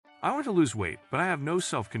I want to lose weight, but I have no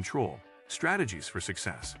self-control. Strategies for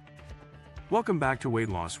success. Welcome back to Weight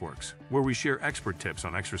Loss Works, where we share expert tips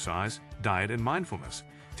on exercise, diet, and mindfulness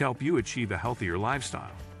to help you achieve a healthier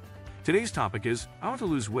lifestyle. Today's topic is, I want to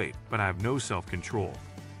lose weight, but I have no self-control.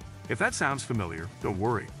 If that sounds familiar, don't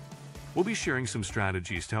worry. We'll be sharing some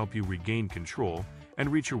strategies to help you regain control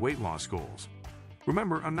and reach your weight loss goals.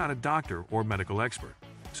 Remember, I'm not a doctor or medical expert,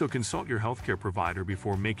 so consult your healthcare provider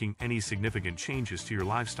before making any significant changes to your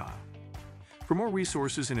lifestyle. For more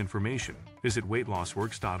resources and information, visit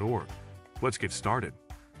weightlossworks.org. Let's get started.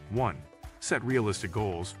 1. Set realistic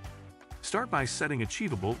goals. Start by setting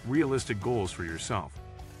achievable, realistic goals for yourself.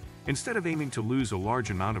 Instead of aiming to lose a large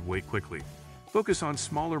amount of weight quickly, focus on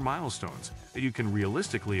smaller milestones that you can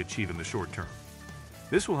realistically achieve in the short term.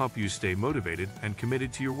 This will help you stay motivated and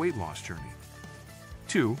committed to your weight loss journey.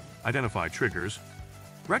 2. Identify triggers.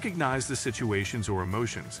 Recognize the situations or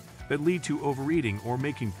emotions that lead to overeating or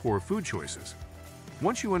making poor food choices.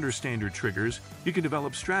 Once you understand your triggers, you can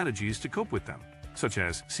develop strategies to cope with them, such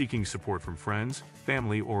as seeking support from friends,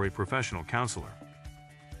 family, or a professional counselor.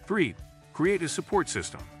 3. Create a support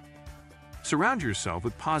system. Surround yourself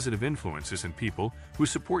with positive influences and people who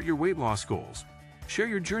support your weight loss goals. Share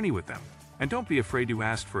your journey with them, and don't be afraid to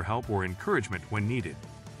ask for help or encouragement when needed.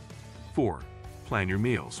 4. Plan your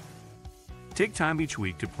meals. Take time each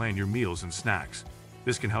week to plan your meals and snacks.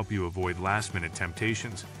 This can help you avoid last-minute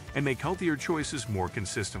temptations and make healthier choices more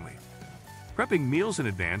consistently. Prepping meals in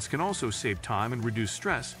advance can also save time and reduce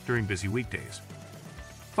stress during busy weekdays.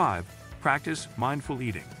 5. Practice mindful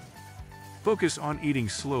eating. Focus on eating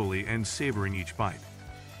slowly and savoring each bite.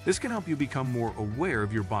 This can help you become more aware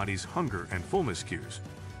of your body's hunger and fullness cues,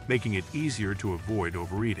 making it easier to avoid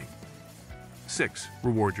overeating. 6.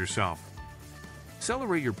 Reward yourself.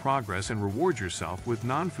 Celebrate your progress and reward yourself with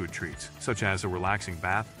non-food treats, such as a relaxing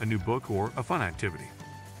bath, a new book, or a fun activity.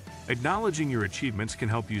 Acknowledging your achievements can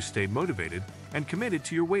help you stay motivated and committed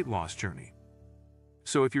to your weight loss journey.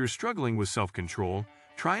 So if you're struggling with self-control,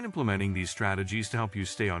 try implementing these strategies to help you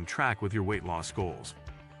stay on track with your weight loss goals.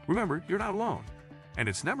 Remember, you're not alone, and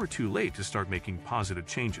it's never too late to start making positive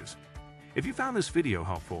changes. If you found this video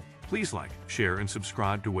helpful, please like, share, and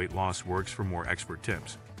subscribe to Weight Loss Works for more expert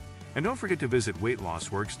tips. And don't forget to visit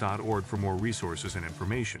weightlossworks.org for more resources and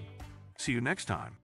information. See you next time.